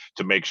 for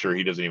to make sure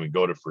he doesn't even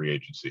go to free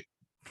agency.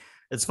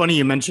 It's funny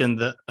you mentioned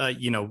the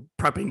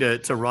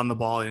prepping to run the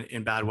ball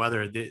in bad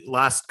weather. The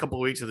last couple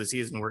of weeks of the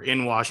season we're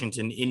in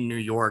Washington, in New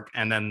York,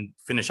 and then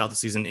finish out the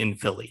season in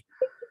Philly.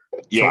 So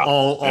Yeah.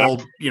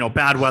 all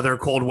bad weather,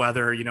 cold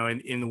weather,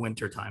 in the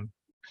winter time.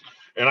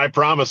 And I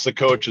promise the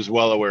coach is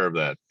well aware of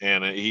that.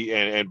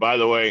 And by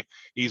the way,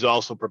 he's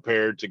also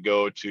prepared to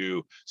go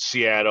to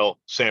Seattle,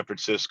 San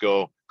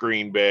Francisco,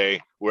 Green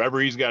Bay, wherever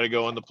he's got to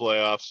go in the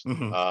playoffs.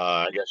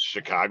 I guess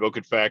Chicago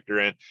could factor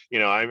in.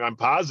 I'm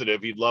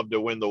positive he'd love to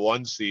win the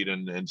 1 seed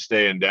and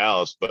stay in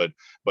Dallas. But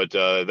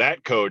that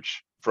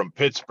coach from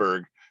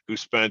Pittsburgh who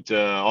spent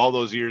all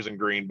those years in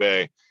Green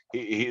Bay,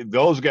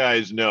 those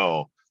guys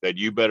know that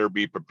you better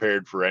be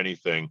prepared for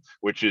anything,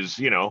 which is,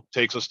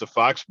 takes us to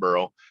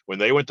Foxborough. When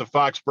they went to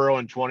Foxborough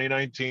in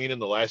 2019, in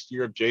the last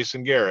year of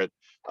Jason Garrett,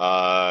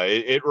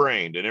 it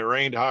rained, and it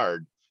rained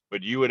hard.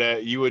 But you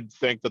would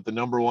think that the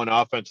number one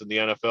offense in the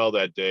NFL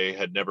that day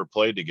had never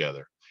played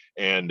together.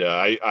 And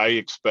I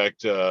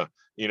expect the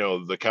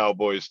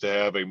Cowboys to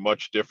have a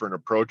much different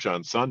approach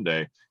on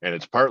Sunday, and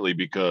it's partly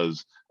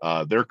because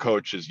their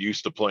coach is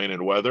used to playing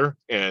in weather,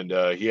 and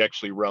he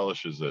actually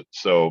relishes it.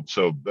 So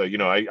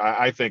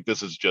I think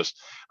this is just,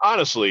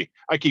 honestly,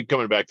 I keep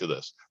coming back to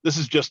this. This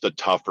is just a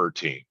tougher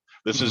team.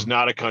 This is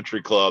not a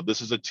country club.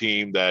 This is a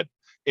team that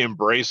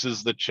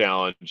embraces the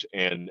challenge,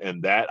 and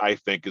that, I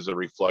think, is a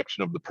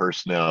reflection of the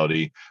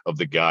personality of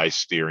the guy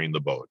steering the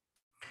boat.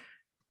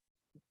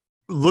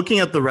 Looking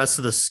at the rest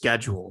of the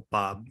schedule,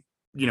 Bob,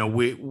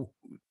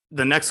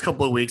 the next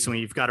couple of weeks, when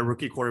you've got a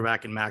rookie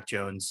quarterback in Mac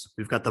Jones,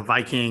 we've got the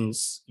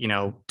Vikings,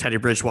 Teddy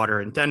Bridgewater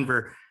in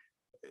Denver.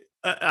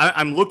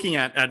 I'm looking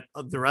at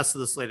the rest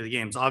of the slate of the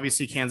games.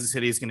 Obviously, Kansas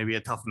City is going to be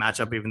a tough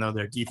matchup, even though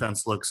their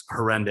defense looks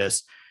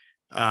horrendous.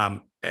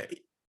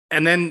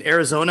 And then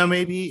Arizona,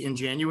 maybe in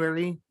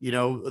January,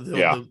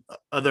 the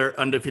other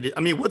undefeated.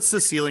 I mean, what's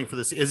the ceiling for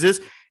this? Is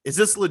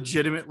this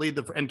legitimately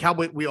and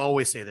Cowboy? We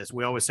always say this.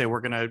 We always say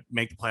we're going to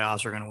make the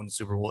playoffs. We're going to win the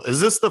Super Bowl.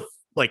 Is this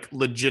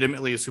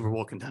legitimately a Super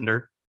Bowl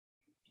contender?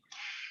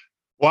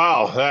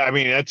 Wow, I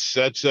mean that's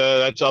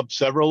up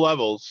several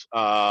levels.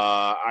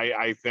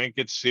 I think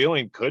its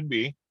ceiling could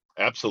be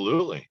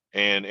absolutely,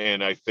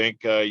 and I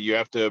think you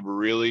have to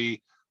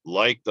really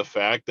like the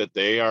fact that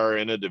they are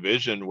in a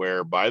division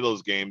where by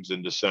those games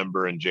in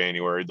December and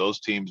January, those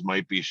teams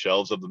might be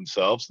shells of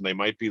themselves and they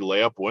might be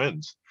layup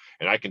wins.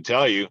 And I can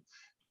tell you,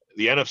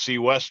 the NFC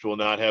West will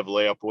not have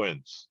layup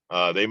wins.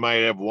 They might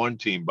have one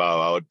team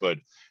bow out, but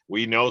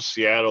we know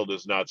Seattle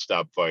does not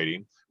stop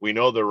fighting. We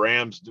know the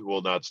Rams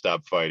will not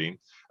stop fighting.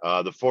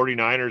 The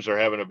 49ers are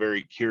having a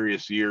very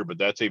curious year, but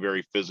that's a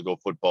very physical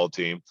football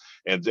team,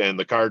 and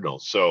the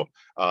Cardinals. So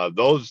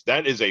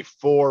that is a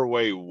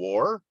four-way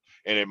war,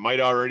 and it might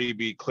already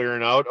be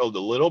clearing out a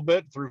little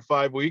bit through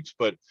 5 weeks,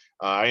 but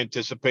I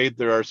anticipate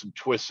there are some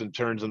twists and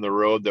turns in the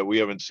road that we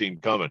haven't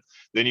seen coming.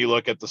 Then you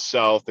look at the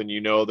South, and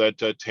you know that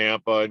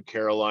Tampa and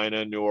Carolina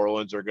and New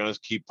Orleans are going to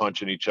keep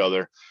punching each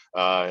other.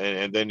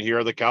 And then here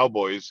are the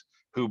Cowboys,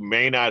 who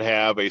may not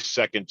have a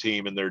second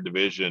team in their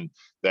division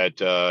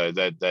that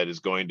is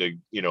going to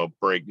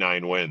break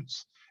 9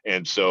 wins.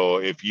 And so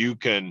if you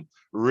can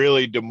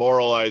really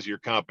demoralize your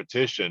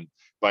competition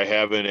by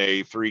having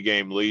a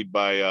 3-game lead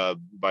by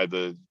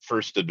the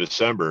 1st of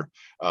December,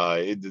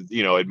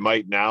 it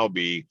might now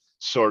be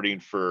sorting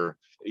for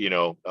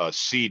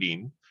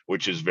seeding,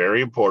 which is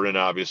very important,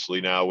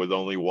 obviously, now with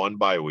only one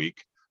bye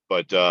week.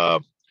 But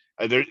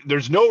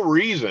there's no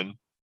reason,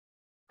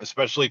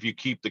 especially if you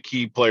keep the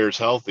key players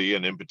healthy,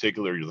 and in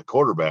particular the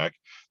quarterback,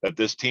 that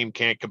this team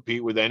can't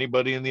compete with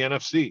anybody in the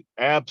NFC.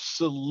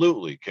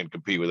 Absolutely can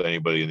compete with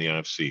anybody in the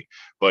NFC.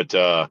 But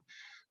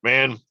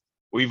man,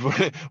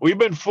 we've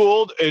been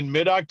fooled in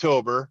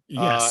mid-October.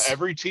 Yes.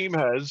 Every team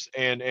has,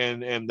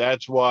 and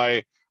that's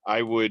why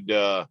I would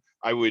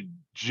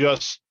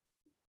just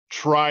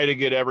try to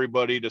get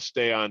everybody to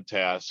stay on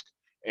task.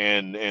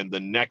 And the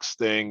next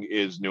thing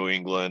is New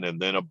England,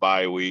 and then a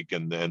bye week,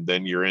 and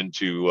then you're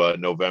into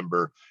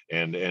November.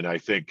 And I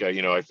think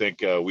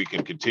we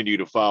can continue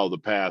to follow the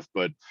path,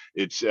 but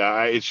it's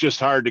just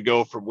hard to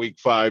go from week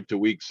 5 to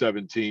week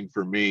 17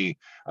 for me.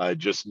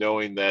 Just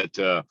knowing that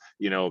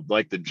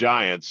like the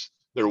Giants,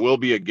 there will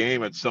be a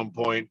game at some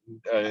point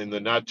in the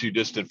not too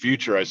distant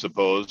future, I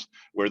suppose,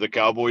 where the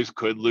Cowboys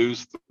could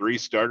lose 3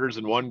 starters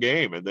in one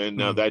game, and then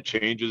that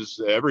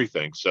changes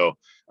everything. So,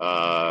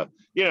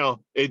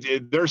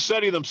 they're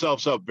setting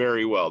themselves up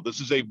very well.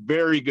 This is a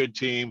very good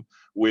team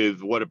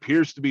with what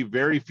appears to be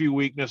very few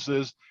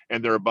weaknesses,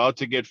 and they're about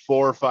to get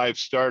 4 or 5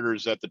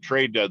 starters at the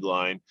trade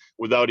deadline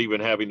without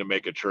even having to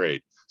make a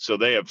trade. So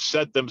they have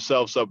set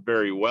themselves up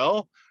very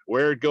well.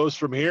 Where it goes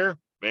from here,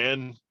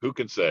 man, who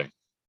can say?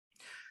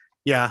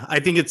 Yeah, I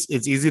think it's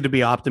easy to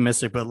be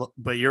optimistic,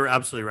 but you're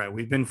absolutely right.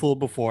 We've been fooled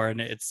before, and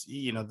it's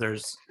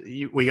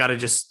we got to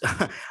just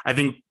I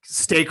think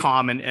stay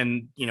calm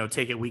and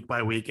take it week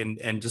by week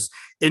and just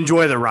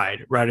enjoy the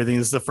ride. Right, I think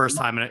this is the first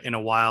time in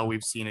a while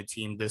we've seen a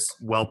team this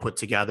well put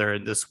together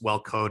and this well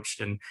coached,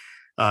 and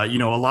a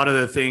lot of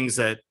the things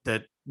that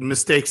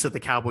mistakes that the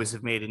Cowboys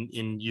have made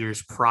in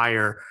years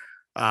prior,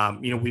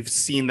 we've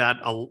seen that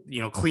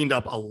cleaned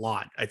up a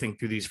lot. I think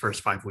through these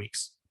first 5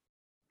 weeks.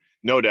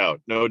 No doubt.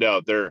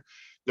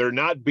 They're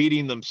not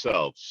beating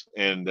themselves,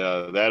 and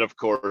that, of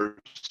course,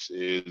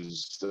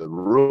 is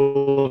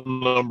rule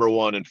number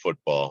 1 in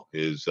football: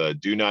 is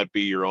do not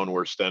be your own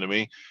worst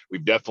enemy.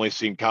 We've definitely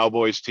seen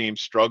Cowboys teams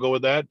struggle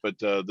with that, but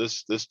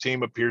this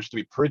team appears to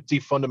be pretty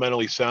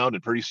fundamentally sound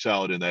and pretty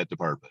solid in that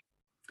department.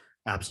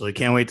 Absolutely,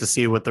 can't wait to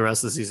see what the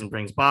rest of the season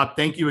brings. Bob,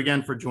 thank you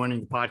again for joining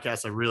the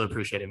podcast. I really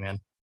appreciate it, man.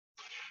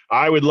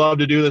 I would love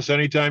to do this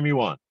anytime you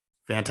want.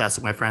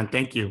 Fantastic, my friend.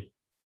 Thank you.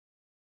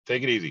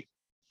 Take it easy.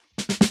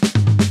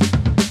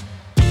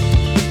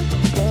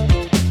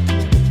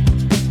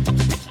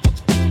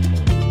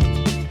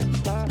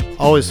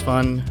 Always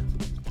fun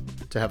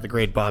to have the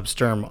great Bob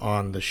Sturm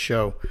on the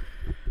show.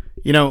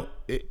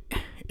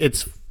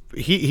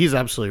 He's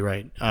absolutely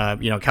right.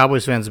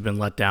 Cowboys fans have been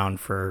let down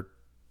for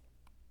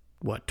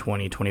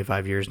 20,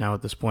 25 years now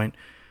at this point.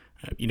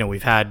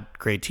 We've had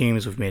great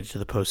teams. We've made it to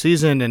the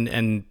postseason,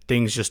 and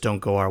things just don't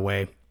go our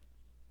way.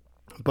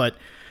 But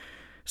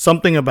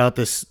something about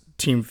this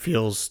team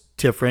feels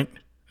different.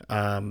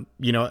 I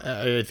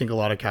think a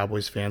lot of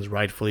Cowboys fans,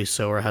 rightfully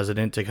so, are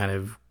hesitant to kind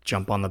of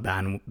jump on the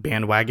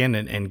bandwagon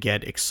and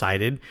get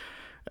excited.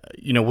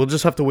 We'll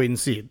just have to wait and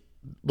see.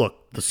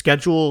 Look, the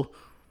schedule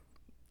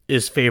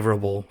is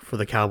favorable for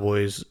the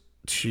Cowboys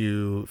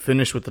to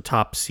finish with the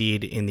top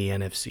seed in the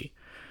NFC.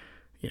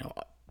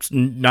 It's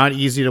not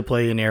easy to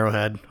play in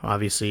Arrowhead,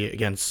 obviously,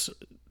 against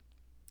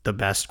the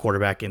best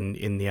quarterback in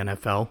the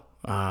NFL,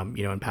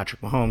 in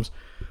Patrick Mahomes.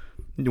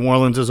 New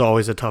Orleans is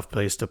always a tough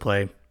place to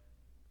play.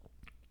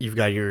 You've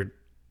got your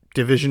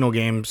divisional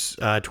games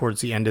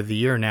towards the end of the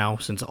year now,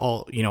 since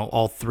all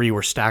 3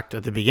 were stacked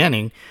at the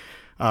beginning.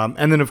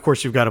 And then, of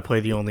course, you've got to play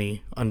the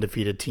only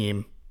undefeated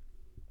team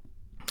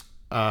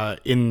in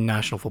the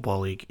National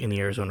Football League, in the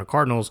Arizona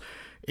Cardinals,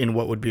 in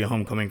what would be a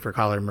homecoming for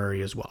Kyler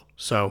Murray as well.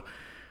 So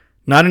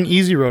not an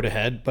easy road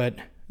ahead, but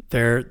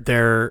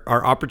there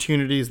are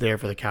opportunities there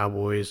for the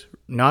Cowboys,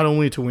 not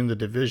only to win the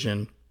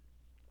division,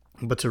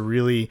 but to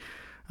really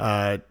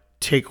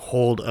take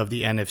hold of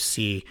the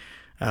NFC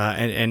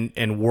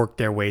and work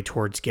their way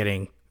towards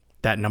getting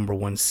that number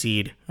 1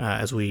 seed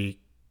as we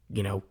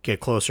get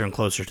closer and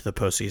closer to the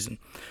postseason.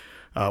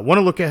 Want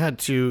to look ahead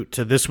to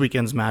this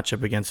weekend's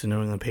matchup against the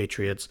New England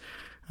Patriots.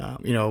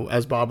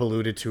 As Bob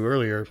alluded to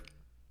earlier,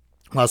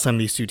 last time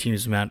these two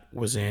teams met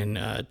was in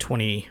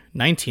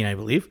 2019, I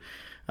believe.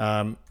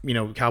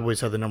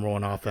 Cowboys had the number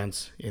one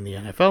offense in the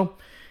NFL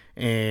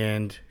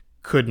and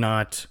could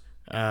not,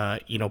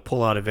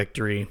 pull out a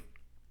victory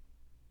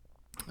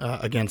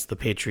against the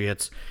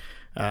Patriots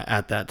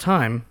at that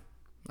time.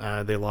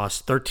 They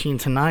lost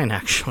 13-9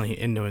 actually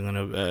in New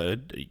England. A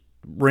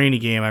rainy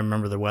game. I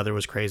remember the weather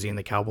was crazy and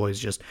the Cowboys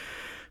just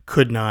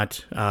could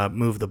not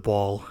move the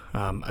ball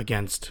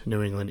against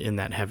New England in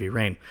that heavy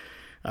rain.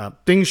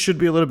 Things should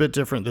be a little bit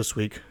different this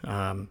week.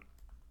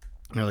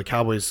 The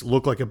Cowboys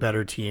look like a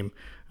better team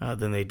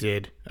than they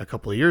did a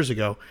couple of years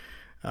ago.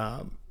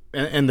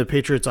 And the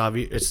Patriots,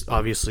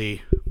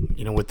 obviously,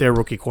 with their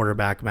rookie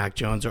quarterback, Mac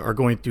Jones, are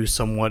going through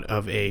somewhat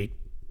of a,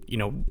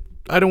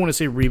 I don't want to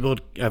say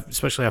rebuild,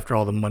 especially after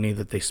all the money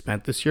that they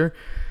spent this year,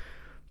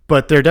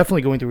 but they're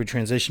definitely going through a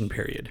transition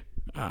period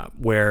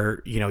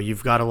where,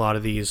 you've got a lot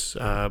of these,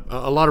 a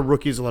lot of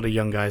rookies, a lot of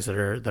young guys that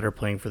are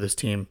playing for this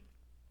team.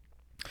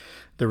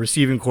 The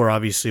receiving core,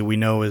 obviously, we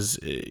know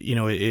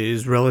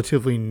is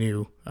relatively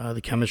new.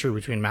 The chemistry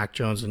between Mac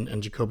Jones and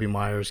Jakobi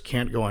Meyers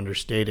can't go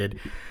understated.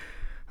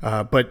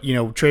 But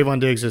Trayvon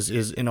Diggs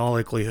is in all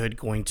likelihood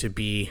going to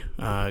be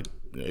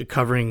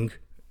covering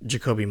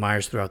Jakobi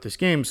Meyers throughout this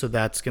game, so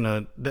that's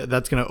gonna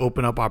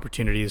open up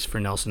opportunities for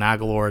Nelson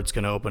Aguilar. It's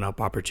gonna open up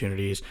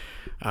opportunities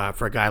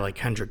for a guy like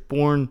Kendrick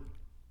Bourne,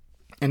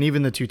 and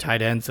even the two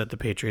tight ends that the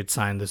Patriots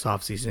signed this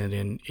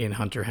offseason in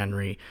Hunter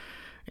Henry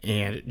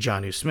and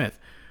Jonnu Smith.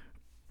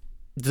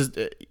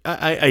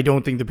 I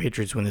don't think the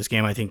Patriots win this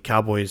game. I think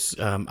Cowboys.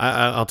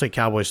 I'll take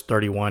Cowboys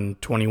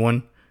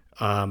 31-21.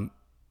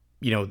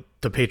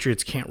 The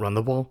Patriots can't run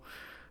the ball.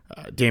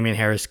 Damian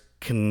Harris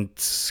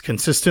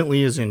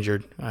consistently is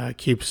injured,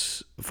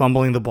 keeps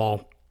fumbling the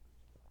ball.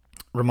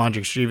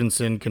 Ramondre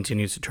Stevenson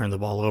continues to turn the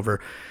ball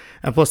over.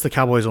 And plus, the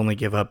Cowboys only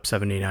give up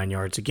 79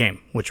 yards a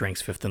game, which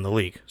ranks 5th in the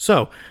league.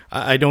 So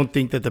I don't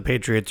think that the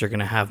Patriots are going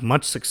to have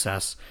much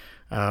success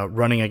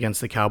running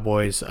against the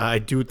Cowboys. I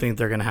do think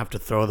they're going to have to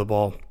throw the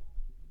ball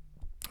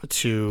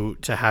to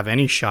have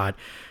any shot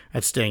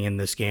at staying in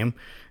this game,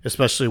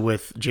 especially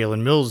with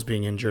Jalen Mills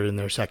being injured in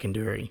their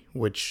secondary,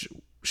 which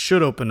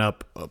should open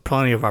up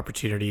plenty of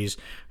opportunities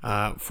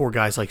for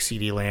guys like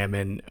CeeDee Lamb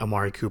and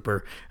Amari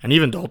Cooper and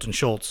even Dalton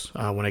Schultz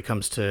when it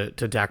comes to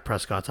Dak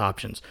Prescott's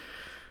options.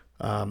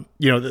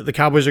 The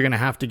Cowboys are going to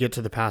have to get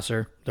to the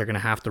passer. They're going to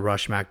have to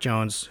rush Mac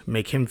Jones,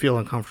 make him feel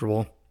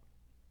uncomfortable.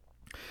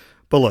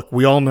 But look,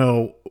 we all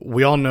know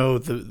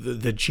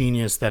the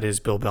genius that is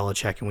Bill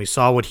Belichick, and we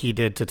saw what he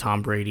did to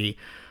Tom Brady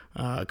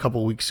a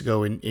couple weeks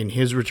ago in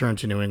his return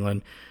to New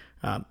England.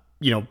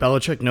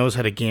 Belichick knows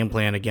how to game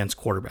plan against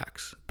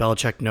quarterbacks.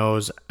 Belichick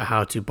knows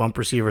how to bump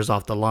receivers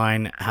off the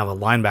line, have a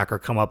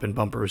linebacker come up and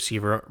bump a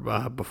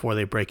receiver before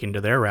they break into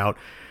their route,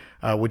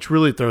 which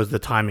really throws the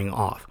timing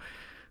off.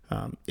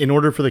 In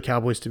order for the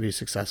Cowboys to be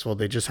successful,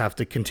 they just have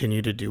to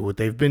continue to do what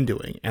they've been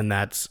doing, and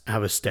that's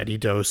have a steady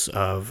dose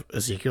of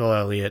Ezekiel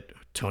Elliott,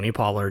 Tony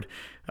Pollard,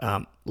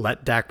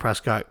 let Dak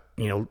Prescott,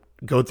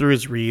 go through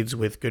his reads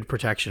with good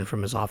protection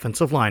from his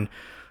offensive line,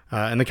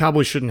 and the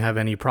Cowboys shouldn't have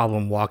any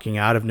problem walking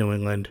out of New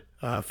England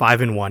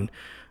 5-1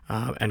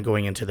 and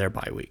going into their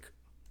bye week.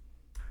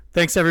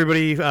 Thanks,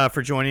 everybody,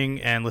 for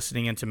joining and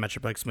listening into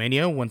Metroplex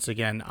Mania. Once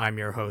again, I'm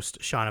your host,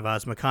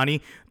 Shahnavaz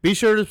Makhani. Be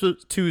sure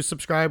to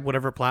subscribe,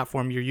 whatever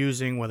platform you're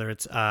using, whether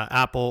it's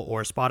Apple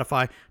or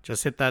Spotify.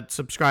 Just hit that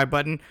subscribe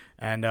button,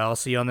 and I'll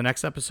see you on the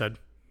next episode.